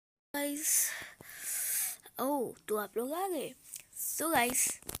Guys. ओह तो आप लोग आ गए। सो गाइस,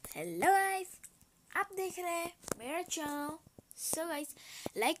 हेलो गाइस, आप देख रहे हैं मेरा चैनल। सो गाइस,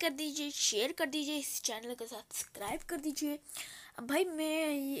 लाइक कर दीजिए, शेयर कर दीजिए, इस चैनल को सब्सक्राइब कर दीजिए। अब भाई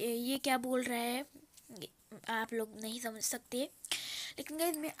मैं ये क्या बोल रहा है आप लोग नहीं समझ सकते, लेकिन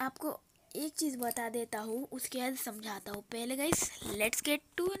गाइस मैं आपको एक चीज़ बता देता हूँ, उसके बाद समझाता हूँ। पहले guys let's get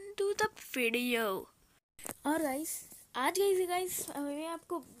to the video. और गाइस आज गाइस मैं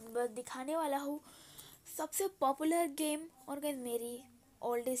आपको दिखाने वाला हूँ सबसे पॉपुलर गेम, और गाइस मेरी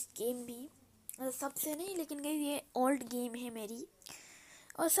ओल्डेस्ट गेम भी। सबसे नहीं, लेकिन गाइस ये ओल्ड गेम है मेरी,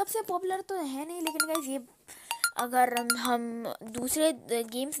 और सबसे पॉपुलर तो है नहीं, लेकिन गाइस ये अगर हम दूसरे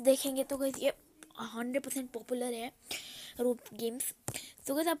गेम्स देखेंगे तो गाइस ये 100% पॉपुलर है रूप गेम्स।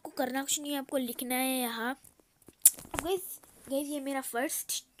 तो गाइस आपको करना कुछ नहीं है, आपको लिखना है यहाँ। गाइस गाइस ये मेरा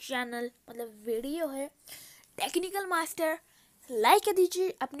फर्स्ट चैनल मतलब वीडियो है, टेक्निकल मास्टर। लाइक कर दीजिए,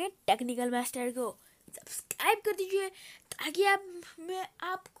 अपने टेक्निकल मास्टर को सब्सक्राइब कर दीजिए, ताकि मैं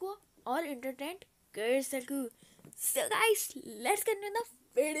आपको और एंटरटेन कर सकूं। So guys let's continue the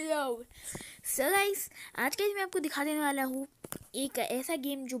video. So guys आज के मैं आपको दिखा देने वाला हूँ एक ऐसा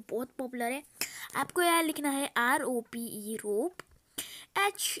गेम जो बहुत पॉपुलर है। आपको यहाँ लिखना है ROPE रोप,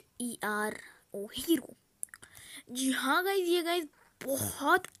 HERO हीरो। जी हाँ गाइज, ये गाइज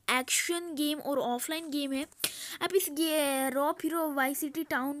बहुत एक्शन गेम और ऑफलाइन गेम है। आप इस रॉप हीरो वाई सिटी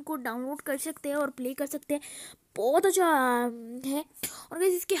टाउन को डाउनलोड कर सकते हैं और प्ले कर सकते हैं। बहुत अच्छा है, और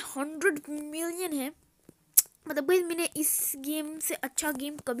गाइज इसके 100 मिलियन है। मतलब गाइज मैंने इस गेम से अच्छा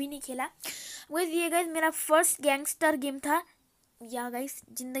गेम कभी नहीं खेला। गाइज ये गाइज मेरा फर्स्ट गैंगस्टर गेम था, या गाइज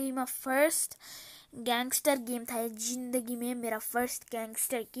जिंदगी में फर्स्ट गैंगस्टर गेम था। जिंदगी में मेरा फर्स्ट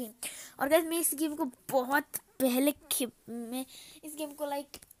गैंगस्टर गेम। और गाइस मैं इस गेम को बहुत पहले मैं इस गेम को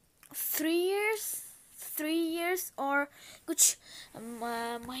लाइक 3 इयर्स और कुछ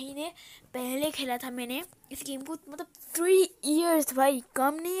महीने पहले खेला था मैंने इस गेम को। मतलब 3 इयर्स भाई,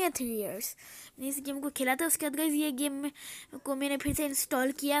 कम नहीं है 3 इयर्स। मैंने इस गेम को खेला था। उसके बाद गाइस ये गेम को मैंने फिर से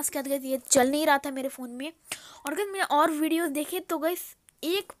इंस्टॉल किया। उसके बाद गाइस ये चल नहीं रहा था मेरे फ़ोन में। और गाइस मैंने और वीडियोस देखे तो गाइस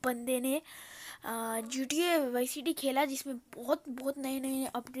एक बंदे ने GTA वाई सिटी खेला, जिसमें बहुत बहुत नए नए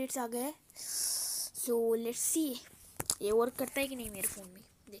अपडेट्स आ गए। सो लेट्स सी ये वर्क करता है कि नहीं मेरे फ़ोन में,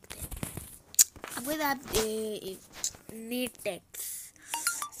 देखते हैं। अब गाइस आप नेटेक्स,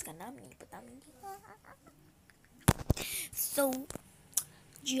 इसका नाम नहीं पता मुझे। सो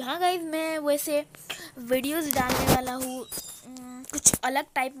जी हाँ गाइस, मैं वैसे वीडियोस डालने वाला हूँ कुछ अलग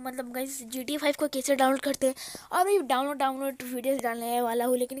टाइप। मतलब गाइस GTA 5 को कैसे डाउनलोड करते हैं, और भी डाउनलोड वीडियोस डालने वाला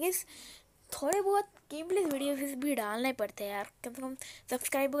हूँ। लेकिन गाइस थोड़े बहुत गेम प्ले वीडियो भी डालने पड़ते हैं यार, कम से कम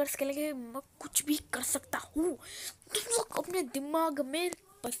सब्सक्राइबर्स के लिए मैं कुछ भी कर सकता हूँ। तुम लोग अपने दिमाग में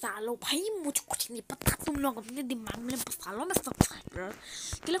बसा लो भाई, मुझे कुछ नहीं पता। तुम लोग अपने दिमाग में बसा लो, मैं सब्सक्राइबर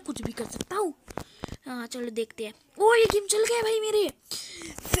के लिए कुछ भी कर सकता हूँ। हाँ चलो देखते हैं। ओ ये गेम चल गया भाई मेरे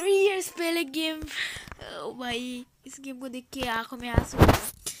 3 इयर्स पहले गेम। भाई इस गेम को देख के आंखों में आंसू आ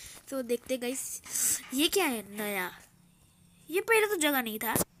गए। तो देखते गाइस ये क्या है नया। ये पहले तो जगह नहीं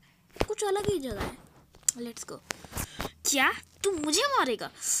था, कुछ अलग ही जगह है। Let's go. क्या तू मुझे मारेगा?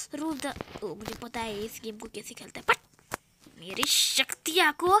 रुक द, ओ मुझे पता है इस गेम को कैसे खेलता है, बट मेरी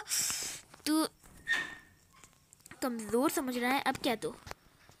शक्तियाँ को तू कमजोर समझ रहा है। अब क्या तो,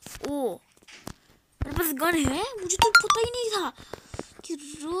 ओ मेरे पास गन है, मुझे तो पता ही नहीं था कि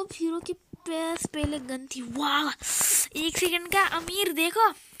रोप हीरो के पास पहले गन थी। वाह 1 सेकंड का अमीर, देखो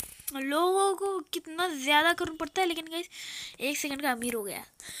लोगों को कितना ज्यादा करना पड़ता है, लेकिन गाइस 1 सेकंड का अमीर हो गया।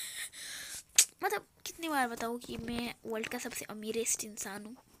 मतलब कितनी बार बताऊँ कि मैं वर्ल्ड का सबसे अमीरेस्ट इंसान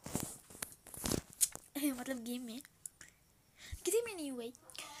हूँ। मतलब गेम में, किसी में नहीं हुआ,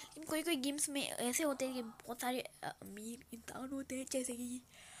 लेकिन कोई कोई गेम्स में ऐसे होते हैं कि बहुत सारे अमीर इंसान होते हैं, जैसे कि।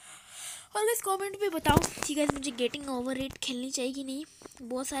 और गाइस कमेंट पे बताओ ठीक है मुझे गेटिंग ओवर रेट खेलनी चाहिए कि नहीं।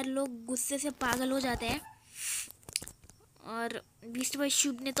 बहुत सारे लोग गुस्से से पागल हो जाते हैं, और बीस्ट भाई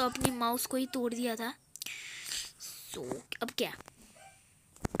शुभ ने तो अपनी माउस को ही तोड़ दिया था। सो अब क्या,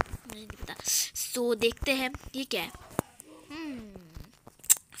 मुझे नहीं पता। सो देखते हैं ये क्या है।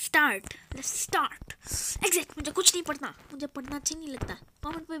 Start, let's start. एग्जैक्ट, मुझे कुछ नहीं पढ़ना, मुझे पढ़ना अच्छा नहीं लगता।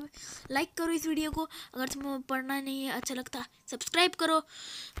 कमेंट पे लाइक करो इस वीडियो को अगर तुम्हें पढ़ना नहीं अच्छा लगता। सब्सक्राइब करो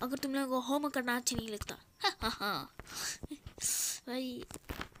अगर तुम लोगों को होमवर्क करना अच्छा नहीं लगता। हाँ भाई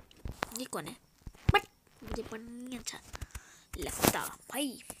ये कौन है, बट मुझे पढ़ना नहीं अच्छा लगता।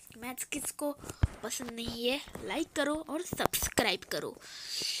 भाई मैथ्स किसको पसंद नहीं है, लाइक करो और सब्सक्राइब करो,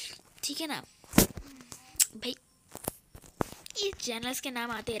 ठीक है ना भाई। ये चैनल्स के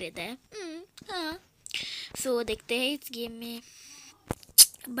नाम आते रहता है। हाँ सो देखते हैं इस गेम में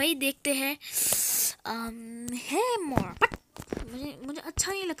भाई, देखते हैं है मोर, बट मुझे मुझे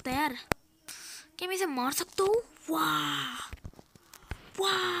अच्छा नहीं लगता यार। क्या मैं इसे मार सकता हूँ? वाह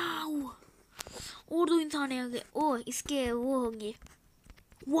वाह, और दो इंसान है आगे। ओ इसके वो होंगे।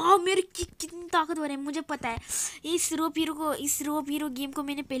 वाह मेरे कितनी ताकतवर है, मुझे पता है। इस रोप हीरो गेम को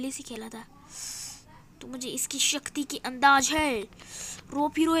मैंने पहले से खेला था, तो मुझे इसकी शक्ति की अंदाज है।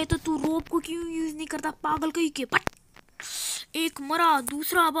 रोप हीरो है तो तू रोप को क्यों यूज नहीं करता पागल कहीं के? पट, एक मरा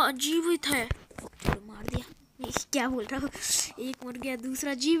दूसरा अब जीवित है। चलो मार दिया। क्या बोल रहा हूँ, एक मर गया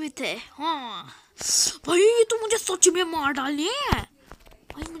दूसरा जीवित है। हाँ भाई ये तो मुझे सच में मार डाले हैं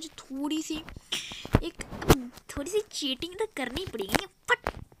भाई। मुझे थोड़ी सी चीटिंग तो करनी पड़ेगी। पट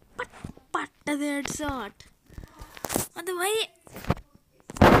पट पट दैट शॉट। मतलब भाई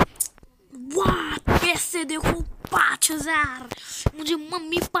वाह पैसे देखो 5000। मुझे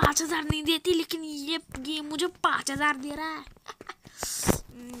मम्मी 5000 नहीं देती, लेकिन ये मुझे 5000 दे रहा है।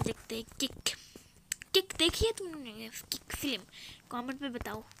 देखते हैं किक देखिए तुमने किक फिल्म? कमेंट पे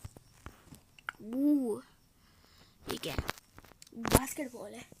बताओ। वो ये क्या है?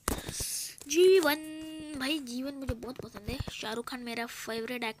 बास्केटबॉल है। जीवन भाई जीवन मुझे बहुत पसंद है। शाहरुख खान मेरा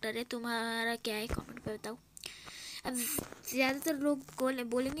फेवरेट एक्टर है। तुम्हारा क्या है कमेंट पे बताओ। अब ज़्यादातर लोग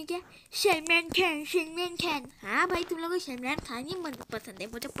बोलेंगे क्या, सलमान खान। हाँ भाई तुम लोगों को सलमान खान ही पसंद है,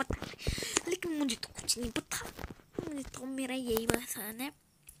 मुझे पता है, लेकिन मुझे तो कुछ नहीं पता। मुझे तो मेरा यही पसंद है।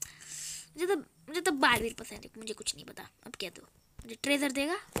 मुझे तो बारबीर पसंद है, मुझे कुछ नहीं पता। अब क्या तो मुझे ट्रेजर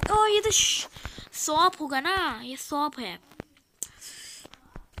देगा? ओ ये तो शॉप होगा ना, ये शॉप है।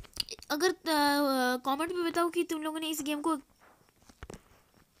 अगर कमेंट में बताओ कि तुम लोगों ने इस गेम को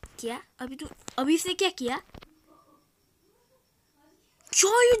किया। अभी इसने क्या किया?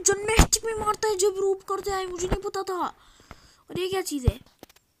 क्या ये जन्मेष्टिक में मारता है जब रूप करते हैं? मुझे नहीं पता था। और ये क्या चीज है?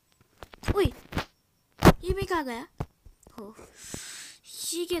 ओए ये मैं कहाँ गया? हो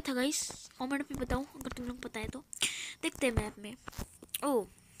ये क्या था गाइस? कमेंट पे बताओ अगर तुम लोग पता है तो। देखते हैं मैप में। ओ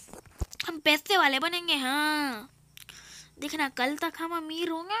हम पैसे वाले बनेंगे। हाँ देखना कल तक हम अमीर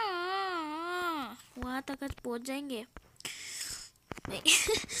होंगे। वहाँ तक आज पहुँच जाएंगे।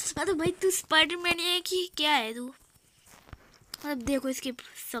 तो भाई तू स्पाइडरमैन है कि क्या है तू? अब देखो इसकी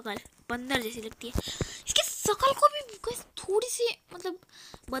शकल बंदर जैसी लगती है। इसकी शकल को भी थोड़ी सी मतलब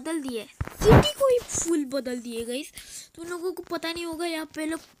बदल दी है। सिटी को ही फुल बदल दिए गाइस। तुम लोगों को पता नहीं होगा, यहाँ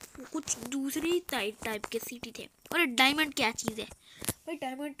पहले कुछ दूसरी टाइप के सिटी थे। और डायमंड क्या चीज़ है भाई?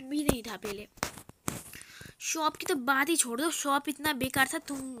 डायमंड भी नहीं था पहले। शॉप की तो बात ही छोड़ दो, शॉप इतना बेकार था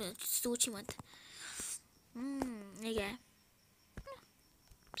तुम सोच ही मत। ये क्या है?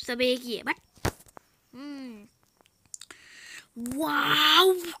 सब एक ही है बट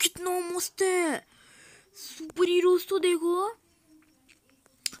वाव कितना मस्त है। सुपर हीरोज तो देखो।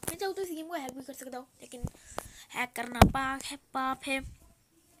 मैं चाहूँ तो इस गेम को हैक भी कर सकता हूँ, लेकिन हैक करना पाप है।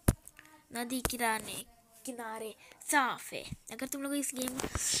 नदी किनारे साफ है। अगर तुम लोग इस गेम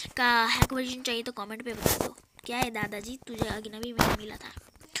का हैक वर्जन चाहिए तो कमेंट पे बता दो। क्या है दादाजी, तुझे अजनबी में मिला था।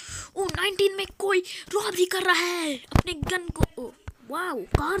 ओ 19 में कोई रॉबरी कर रहा है अपने गन को। ओ वाव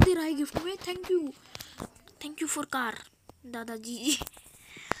कार दे रहा है गिफ्ट में। थैंक यू फॉर कार दादाजी।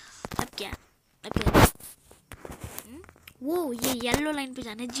 अब क्या वो ये येलो लाइन पे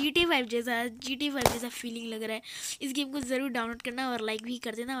जाना है। GTA 5 जैसा फीलिंग लग रहा है। इस गेम को ज़रूर डाउनलोड करना और लाइक भी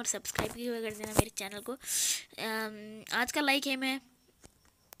कर देना और सब्सक्राइब भी कर देना मेरे चैनल को। आज का लाइक है मैं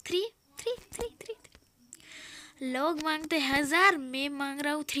 3 लोग मांगते 1000, मैं मांग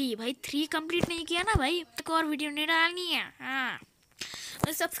रहा हूँ 3। भाई 3 कंप्लीट नहीं किया ना भाई, तो और वीडियो नहीं डालनी है। हाँ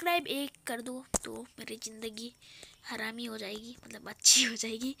और सब्सक्राइब एक कर दो तो मेरी ज़िंदगी हरामी हो जाएगी, मतलब अच्छी हो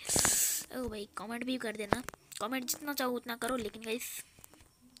जाएगी। ओ भाई कमेंट भी कर देना। कमेंट जितना चाहो उतना करो, लेकिन गाइस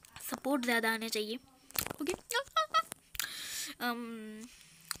सपोर्ट ज़्यादा आने चाहिए। ओके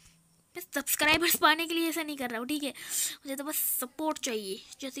मैं सब्सक्राइबर्स पाने के लिए ऐसा नहीं कर रहा हूँ, ठीक है? मुझे तो बस सपोर्ट चाहिए।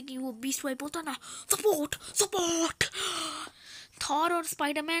 जैसे कि वो बीस्ट वाइप होता ना, सपोर्ट। थॉर और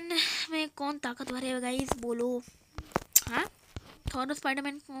स्पाइडरमैन में कौन ताकतवर है गाइस बोलो? हाँ थॉर और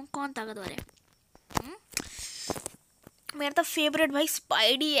स्पाइडरमैन कौन ताकतवर है? मेरा तो फेवरेट भाई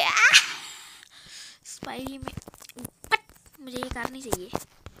स्पाइडी है। स्पाइडी में मुझे ये कार नहीं चाहिए।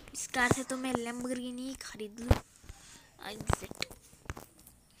 इस कार से तो मैं लैम्बोर्गिनी खरीद लूँ।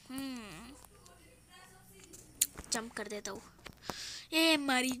 जंप कर देता हूँ। ये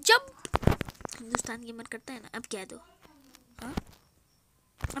मारी जंप हिंदुस्तान की मन करता है ना। अब क्या दो? हाँ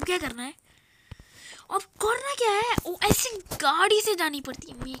अब क्या करना है? अब करना क्या है? ओ ऐसी गाड़ी से जानी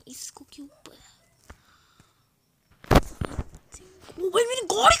पड़ती है। मैं इसको क्यों ओ भाई मैंने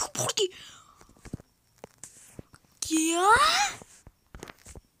गाड़ी को फोड़ दी। क्या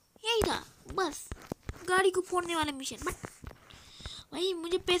यही था बस गाड़ी को फोड़ने वाला मिशन? बट भाई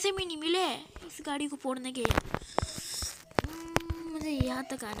मुझे पैसे भी नहीं मिले इस गाड़ी को फोड़ने के। मुझे यहाँ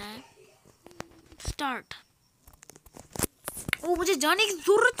तक आना है। स्टार्ट। ओ मुझे जाने की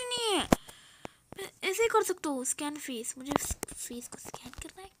जरूरत ही नहीं है, मैं ऐसे ही कर सकता हूँ। स्कैन फेस, मुझे फेस को स्कैन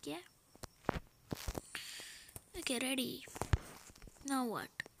करना है क्या? Okay ready, now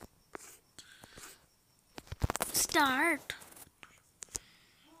what? Start.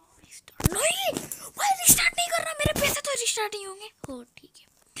 नहीं भाई रिस्टार्ट नहीं कर रहा, मेरे पैसे तो रिस्टार्ट नहीं होंगे। हो ठीक है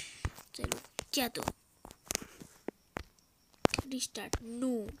चलो, क्या तो restart,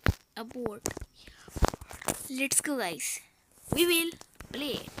 no, abort. Let's go guys, we will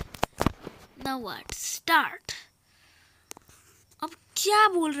play. Now what? Start. अब क्या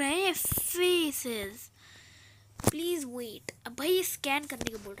बोल रहे हैं? Faces, please wait. अब भाई स्कैन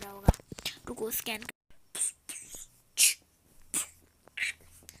करने को बोल रहा होगा, रुको स्कैन।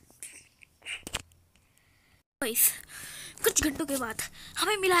 कुछ घंटों के बाद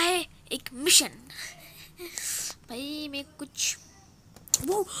हमें मिला है एक मिशन। भाई मैं कुछ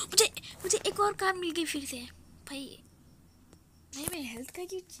वो मुझे एक और काम मिल गई फिर से। भाई मैं हेल्थ का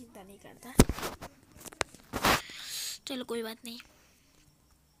क्यों चिंता नहीं करता। चलो कोई बात नहीं।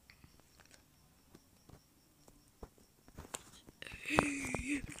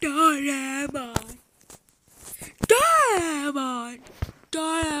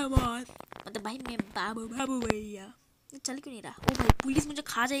 मतलब भाई मैं बाबू भैया चल क्यों नहीं रहा? ओ भाई पुलिस मुझे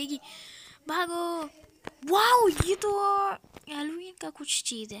खा जाएगी, भागो। वाओ ये तो हैलोवीन का कुछ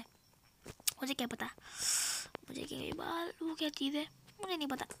चीज़ है, मुझे क्या पता, मुझे क्या बाल वो क्या चीज़ है मुझे नहीं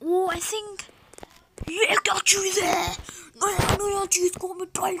पता। वो आई थिंक ये क्या चीज़ है, नया चीज़ को हमें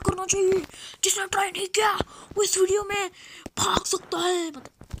ट्राई करना चाहिए। जिसने ट्राई नहीं किया वो इस वीडियो में भाग सकता है।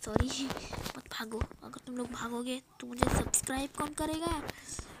 मतलब सॉरी मत भागो, अगर तुम लोग भागोगे तो मुझे सब्सक्राइब कौन करेगा?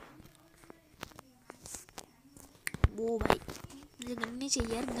 वो भाई मुझे गन नहीं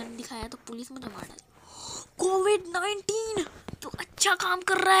चाहिए यार, गन दिखाया तो पुलिस मुझे मार डाले। कोविड-19 तो अच्छा काम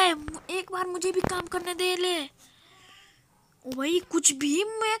कर रहा है, एक बार मुझे भी काम करने दे ले। ओ भाई कुछ भी,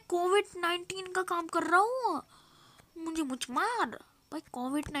 मैं कोविड-19 का काम कर रहा हूँ, मुझे मुझ मार। भाई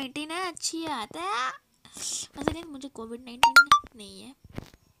कोविड-19 है, अच्छी बात है। वैसे नहीं मुझे कोविड-19 नहीं है।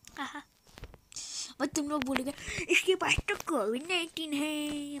 भाई तुम लोग बोलोगे इसके पास तो कोविड-19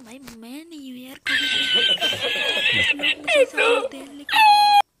 है। भाई मैं नहीं हूँ यार कोविड-19।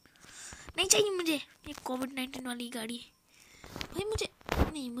 नहीं चाहिए मुझे ये कोविड-19 वाली गाड़ी। भाई मुझे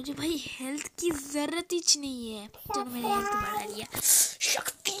नहीं, मुझे भाई हेल्थ की जरूरत ही नहीं है। चलो मैंने हेल्थ बढ़ा लिया।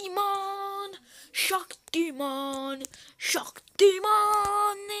 शक्तिमान शक्तिमान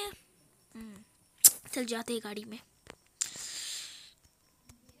शक्तिमान। चल जाते हैं गाड़ी में।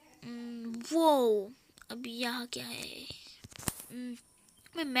 वो अभी यहाँ क्या है?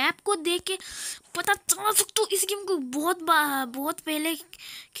 मैं मैप को देख के पता चला सकता हूँ। इस गेम को बहुत पहले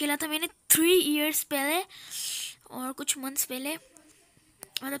खेला था मैंने, 3 years पहले और कुछ मंथ्स पहले,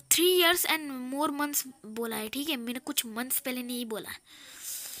 मतलब 3 years एंड मोर मंथ्स बोला है, ठीक है, मैंने कुछ मंथ्स पहले नहीं बोला।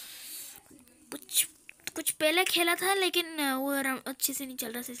 कुछ पहले खेला था लेकिन वो अच्छे से नहीं चल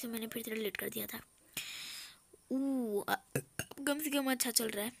रहा था, इसलिए मैंने फिर से डिलीट कर दिया था। कम से कम अच्छा चल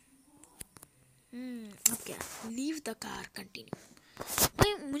रहा है। अब क्या? Leave the car, continue.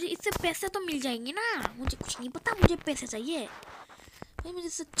 भाई मुझे इससे पैसे तो मिल जाएंगे ना, मुझे कुछ नहीं पता, मुझे पैसे चाहिए भाई, मुझे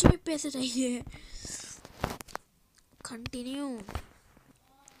सच्ची में पैसे चाहिए। कंटिन्यू।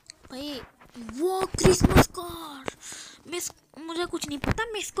 भाई वो क्रिसमस कार, मुझे कुछ नहीं पता,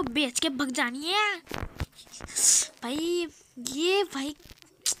 मैं इसको बेच के भग जानी है भाई। ये भाई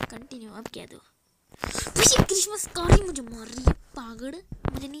कंटिन्यू। अब क्या दो भाई, क्रिसमस कार ही मुझे मार रही है, पागल,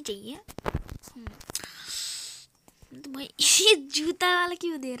 मुझे नहीं चाहिए। तो भाई ये जूता वाला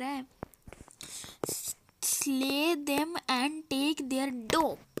क्यों दे रहा है? Slay them and take their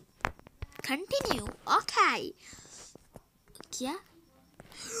dope. Continue. Okay. क्या?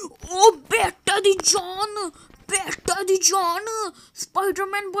 ओ बेटा दी जान,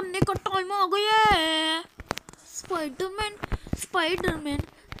 स्पाइडरमैन बनने का टाइम आ गया है। स्पाइडरमैन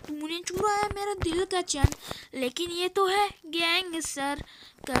तूने चुराया मेरा दिल का चैन, लेकिन ये तो है गैंगस्टर,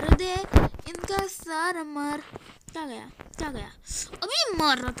 कर दे इनका सारा मार। क्या गया? अभी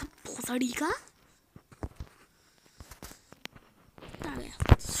मार रहा था भोसड़ी का। क्या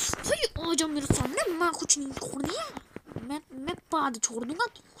गया? भाई आ जाओ मेरे सामने, मैं कुछ नहीं छोड़नी है, मैं पाद छोड़ दूंगा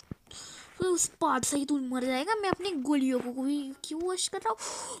तो उस पाद से ही तू मर जाएगा। मैं अपनी गोलियों को भी क्यों वेस्ट कर रहा हूँ?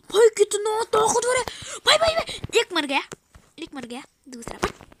 भाई कितना ताकतवर है भाई। एक मर गया, दूसरा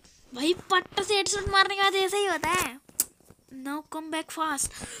भाई पट्ट से हेडशॉट मारने के बाद ऐसा ही होता है। Now come back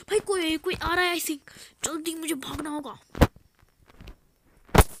fast. भाई कोई आ रहा है, आई थिंक जल्दी मुझे भागना होगा।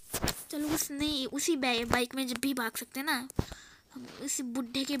 चलो उसी बाइक में जब भी भाग सकते हैं ना हम। इस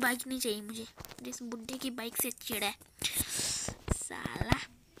बुड्ढे की बाइक नहीं चाहिए मुझे, जिस बुड्ढे की बाइक से चिड़ा है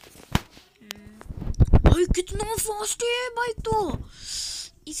भाई कितना फास्ट है बाइक तो।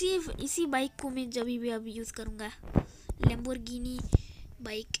 इसी बाइक को मैं जब भी अब यूज करूंगा, लैम्बोर्गिनी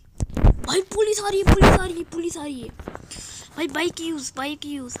बाइक। भाई पुलिस आ रही है, पुलिस आ रही है, पुलिस आ रही है भाई। Bike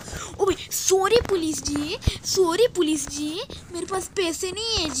use. ओ भाई सॉरी पुलिस जी, सॉरी पुलिस जी, मेरे पास पैसे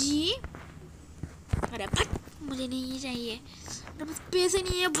नहीं है जी। अरे फट, मुझे नहीं चाहिए, मेरे पास पैसे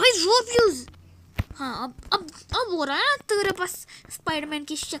नहीं है भाई। रोप यूज। हाँ अब हो रहा है ना तेरे पास स्पाइडरमैन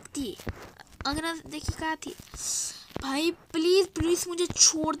की शक्ति। अगर देखी कहा थी भाई, प्लीज प्लीज मुझे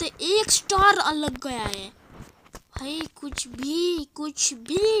छोड़ दे। 1 स्टार अलग गया है भाई। कुछ भी तो कुछ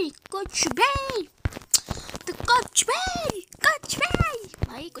भी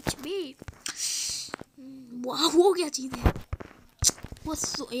भाई, कुछ भी। वाह वो क्या चीज है वो?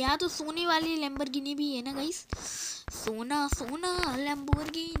 या तो सोने वाली लैम्बोर्गिनी भी है ना गाइस। सोना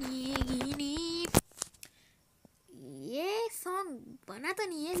लैम्बोर्गिनी। ये सॉन्ग बना तो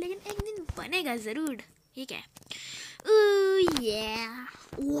नहीं है, लेकिन एक दिन बनेगा जरूर, ठीक है।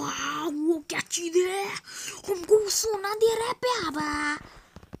 वाह वो क्या चीज है? हमको सोना दे रहा है प्याबा।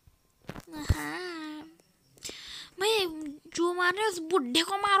 हाँ भाई, जो मारे उस बुढ़े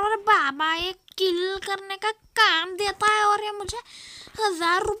को मारो रे बाबा। ये किल करने का काम देता है और ये मुझे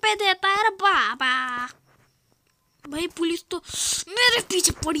 1000 रुपए देता है रे बाबा। भाई पुलिस तो मेरे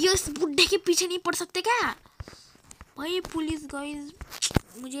पीछे पड़ी है, इस बुढ़े के पीछे नहीं पड़ सकते क्या भाई? पुलिस गाइस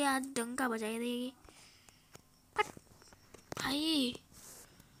मुझे आज डंका बजाई देगी भाई।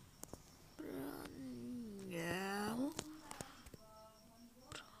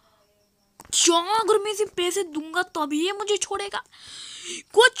 क्या अगर मैं इसे पैसे दूंगा तभी ये मुझे छोड़ेगा?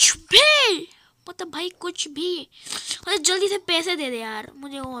 कुछ भी मतलब भाई, कुछ भी। अरे जल्दी से पैसे दे दे यार,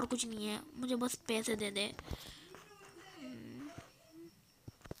 मुझे और कुछ नहीं है, मुझे बस पैसे दे दे।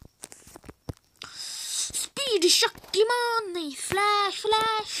 स्पीड शक्तिमान नहीं, फ्लैश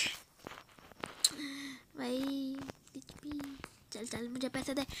भाई। चल मुझे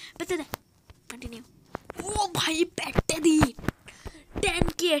पैसे दे कंटिन्यू। ओ भाई पैटे दी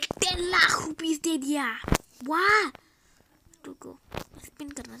 10 लाख रुपीस दे दिया। वाह रुको, स्पिन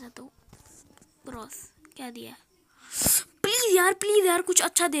करना चाहता हूँ। क्रॉस क्या दिया? प्लीज यार कुछ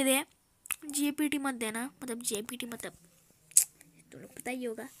अच्छा दे दे। जेपीटी मत देना, मतलब जेपीटी मतलब तुम लोग पता ही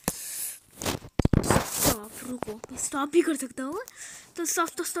होगा। स्टॉप, रुको स्टॉप भी कर सकता हूँ तो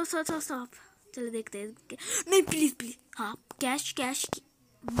स्टॉप। चलो देखते हैं। नहीं प्लीज हाँ कैश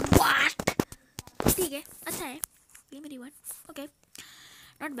व्हाट? ठीक है, अच्छा है ये मेरी वर्ड। Okay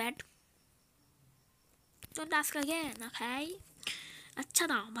not bad. तो टास्क आ गया ना भाई। अच्छा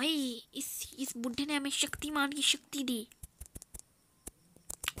था भाई, इस बुढ़े ने हमें शक्तिमान की शक्ति दी।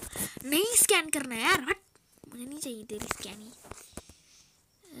 नहीं स्कैन करना है यार, हट, मुझे नहीं चाहिए तेरी scanning.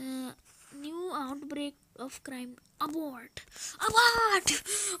 New outbreak of crime abort.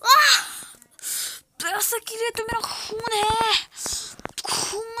 पैसे के लिए तो मेरा खून है,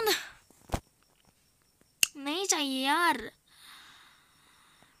 खून नहीं चाहिए यार।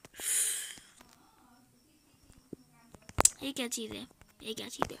 ये क्या चीज है?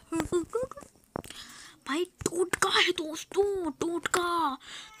 भाई टोटका है दोस्तों, टोटका।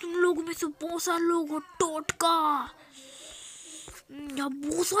 तुम लोगों में से बहुत सारे लोग हो टोटका। यहाँ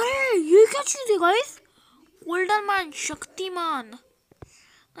बहुत सारे। ये क्या चीज है गाइस? गोल्डन मैन, शक्तिमान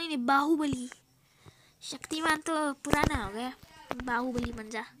नहीं बाहुबली। शक्तिमान तो पुराना हो गया, बाहुबली बन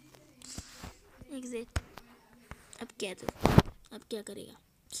जा। एग्जैक्ट। अब क्या करेगा?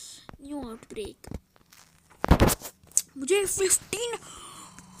 New outbreak. मुझे 15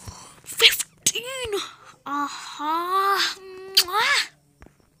 आहा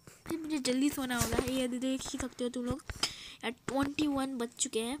फिर मुझे जल्दी सोना होगा। ये देख ही सकते हो तुम लोग यार, 21 बज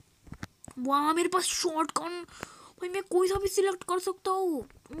चुके हैं। वाह मेरे पास शॉटगन भाई, मैं कोई सा भी सिलेक्ट कर सकता हूँ।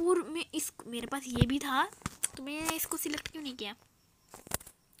 और मैं मेरे पास ये भी था तो मैंने इसको सिलेक्ट क्यों नहीं किया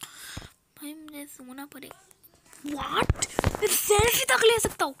भाई? मुझे सोना पड़ेगा। व्हाट? मैं सेल्फी तक ले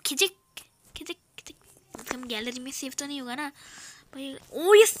सकता हूँ। खिचक मतलब गैलरी में सेव तो नहीं होगा ना भाई?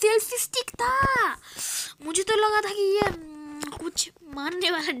 ओ ये सेल्फी स्टिक था। मुझे तो लगा था कि ये कुछ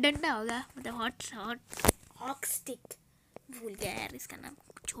मारने वाला डंडा होगा, मतलब हॉक स्टिक। भूल गया यार इसका नाम,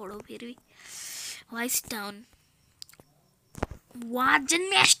 छोड़ो फिर भी। Vice town. वाह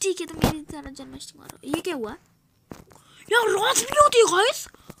जन्माष्टमी के तो मेरी तरह जन्माष्टमी मारो। ये क्या हुआ यार? रात भी होती है गाइस।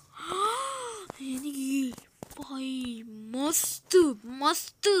 भाई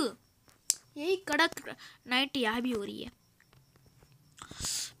मस्त यही कड़क नाइट यहाँ भी हो रही है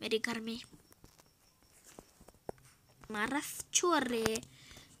मेरे घर में। मारा छोड़ रहे।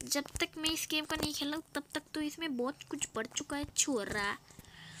 जब तक मैं इस गेम का नहीं खेला तब तक तो इसमें बहुत कुछ बढ़ चुका है। छोड़ रहा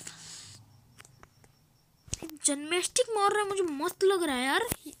जन्मेस्टिक मार रहा है, मुझे मस्त लग रहा है यार।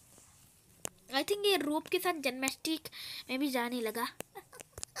 आई थिंक ये रोप के साथ जिम्नास्टिक में भी जाने लगा।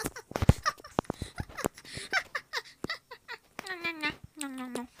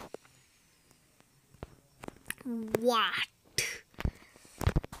 व्हाट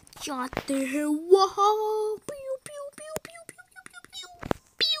जाते हैं वहाँ। पियो पियो पियो पियो पियो पियो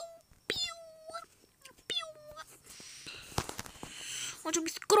पियो पियो पियो। और जब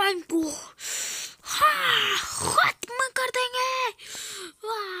इस क्राइम को खत्म कर देंगे,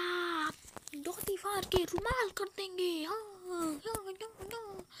 धोती फाड़ के रुमाल कर देंगे।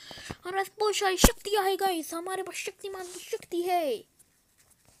 हमारे पास बहुत सारी शक्ति है गाइस, हमारे पास शक्तिमान की शक्ति है।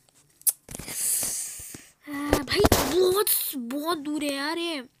 भाई बहुत बहुत दूर है यार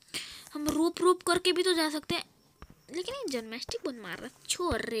ये, हम रोप रोप करके भी तो जा सकते हैं, लेकिन ये जिम्नास्टिक बहुत मार रहा,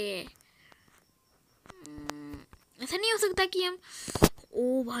 छोड़ रहे। ऐसा नहीं हो सकता कि हम,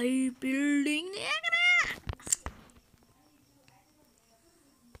 ओ भाई बिल्डिंग देख रहे हैं।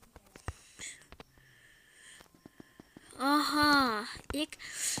 आहा,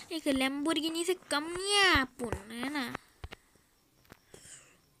 एक लैम्बोर्गिनी से कम नहीं है अपन, है ना।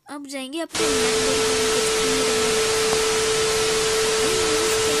 अब जाएंगे अपने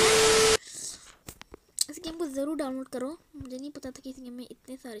इस गेम को जरूर डाउनलोड करो। मुझे नहीं पता था कि इस गेम में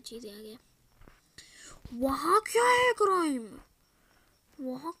इतने सारी चीजें आ गए। वहाँ क्या है क्राइम,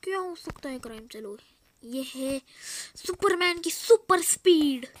 वहाँ क्या हो सकता है क्राइम। चलो ये है सुपरमैन की super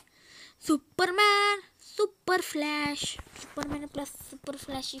speed, Superman super flash, Superman plus super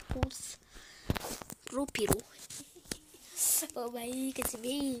flash equals रो पीरो। ओ भाई कैसे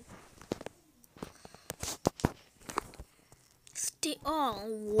भी स्टे ऑन।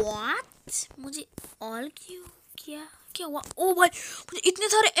 व्हाट, मुझे ऑल क्यों, क्या क्या हुआ। ओ भाई मुझे इतने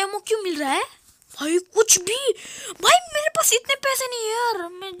सारे एमओ क्यों मिल रहा है भाई, कुछ भी। भाई मेरे पास इतने पैसे नहीं है यार,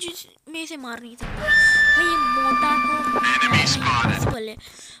 मैं इसे मार नहीं सकता भाई। ये मोटा को बोले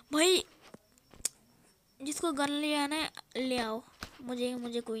भाई, जिसको गन ले आना है ले आओ,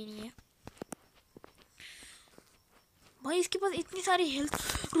 मुझे कोई नहीं है भाई। इसके पास इतनी सारी हेल्थ।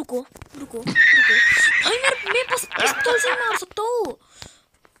 रुको रुको रुको भाई, मेरे पास पिस्तौल से मार सकता हूँ,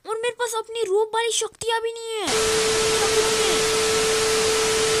 और मेरे पास अपनी रोप वाली शक्तियाँ भी नहीं है।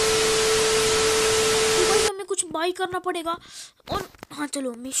 तो भाई हमें कुछ बाई करना पड़ेगा। और हाँ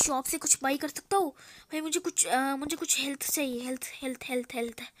चलो, मैं शॉप से कुछ बाई कर सकता हूँ भाई। मुझे कुछ हेल्थ चाहिए, हेल्थ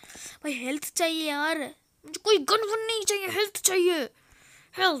भाई, हेल्थ चाहिए यार। मुझे कोई गन वन नहीं चाहिए, हेल्थ चाहिए,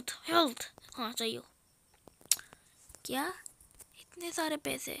 हेल्थ हाँ चाहिए। क्या इतने सारे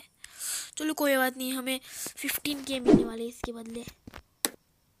पैसे, चलो कोई बात नहीं, हमें 15K मिलने वाले इसके बदले।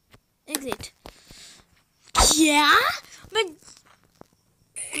 एग्जिट। क्या मैं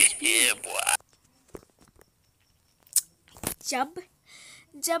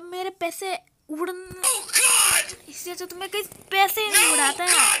जब मेरे पैसे इससे तो तुम्हें कहीं पैसे नहीं उड़ाता है।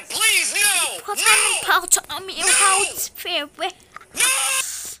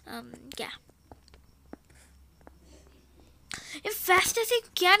 क्या ये फास्ट ऐसे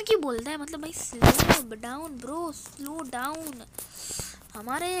क्या नहीं बोलता है, मतलब भाई slow down bro, slow down.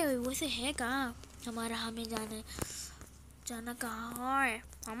 हमारे वैसे है कहाँ, हमारा हमें जाना कहाँ है,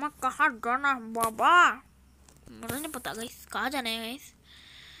 हमें कहाँ जाना है बाबा, मुझे नहीं पता गाइस कहाँ जाना है गाइस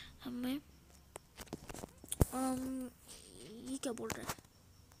हमें। ये क्या बोल रहा है,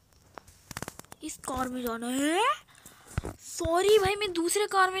 इस कार में जाना है। सॉरी भाई, मैं दूसरे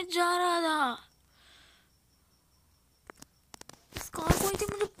कार में जा रहा था, इस कार को इसे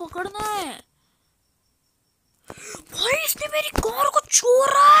मुझे पकड़ना है। भाई इसने मेरी कार को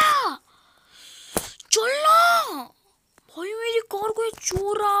चोरा, चलना भाई, मेरी कार को ये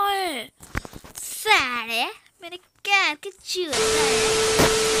चोर रहा है। सारे मेरे कार के चोर रहा है।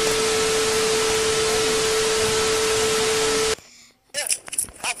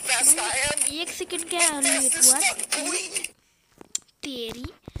 एक सेकंड क्या लेट हुआ, तेरी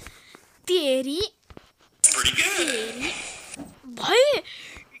भाई।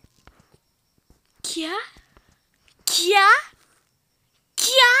 क्या क्या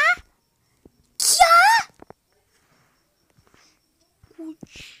क्या क्या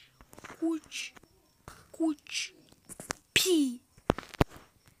कुछ भी।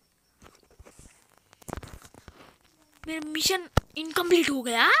 मेरा मिशन इनकम्प्लीट हो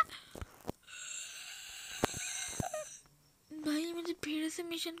गया भाई, मुझे फिर से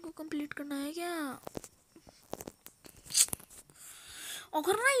मिशन को कंप्लीट करना है क्या।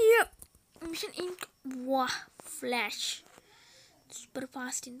 अगर ना ये मिशन इन, वाह flash super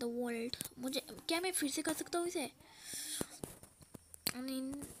fast in the world, मुझे क्या मैं फिर से कर सकता हूँ इसे।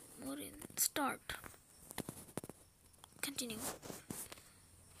 Start continue.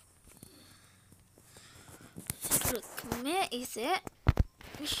 मैं इसे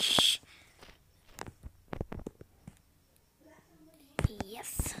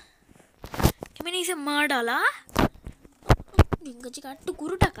से मार डाला, ढिंगची का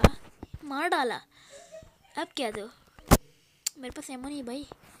टुकुर टाका, मार डाला। अब क्या दो, मेरे पास एमो नहीं भाई।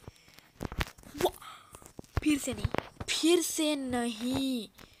 फिर से नहीं, फिर से नहीं,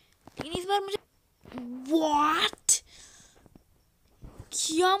 लेकिन इस बार मुझे व्हाट,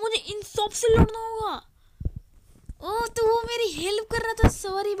 क्या मुझे इन सब से लड़ना होगा? ओ तो वो मेरी हेल्प कर रहा था।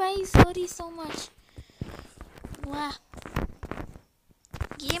 सॉरी भाई, सॉरी सो मच। वाह,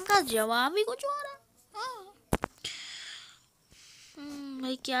 गेम का जवाब ही कुछ और है। हाँ।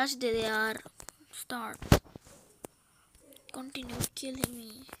 भाई कैच दे दे यार। स्टार्ट, कंटिन्यू, किल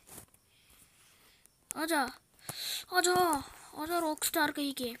मी। आजा आजा आजा रॉक स्टार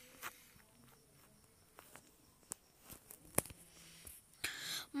कहीं के।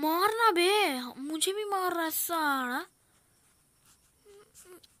 मारना बे, मुझे भी मार रहा है साला।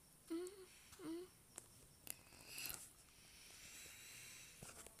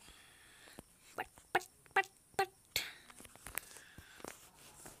 पट पट पट पट।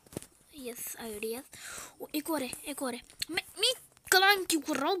 Yes idea. एक और है, एक और है। मैं कलाम क्यों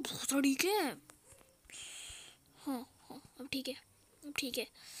कर रहा हूँ भोसड़ी के? हाँ हाँ, अब ठीक है, अब ठीक है,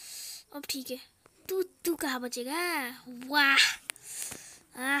 अब ठीक है। तू कहाँ बचेगा? वाह,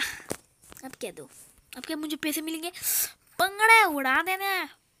 अब क्या दो, अब क्या मुझे पैसे मिलेंगे? पंगड़े उड़ा देना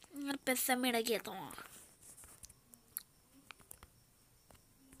और पैसा मेरा गया तो।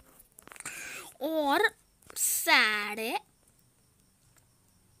 और साढ़े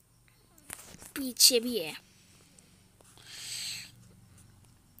पीछे भी है।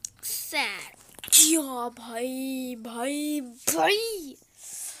 क्या भाई भाई भाई,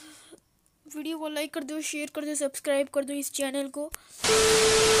 वीडियो को लाइक कर दो, शेयर कर दो, सब्सक्राइब कर दो इस चैनल को।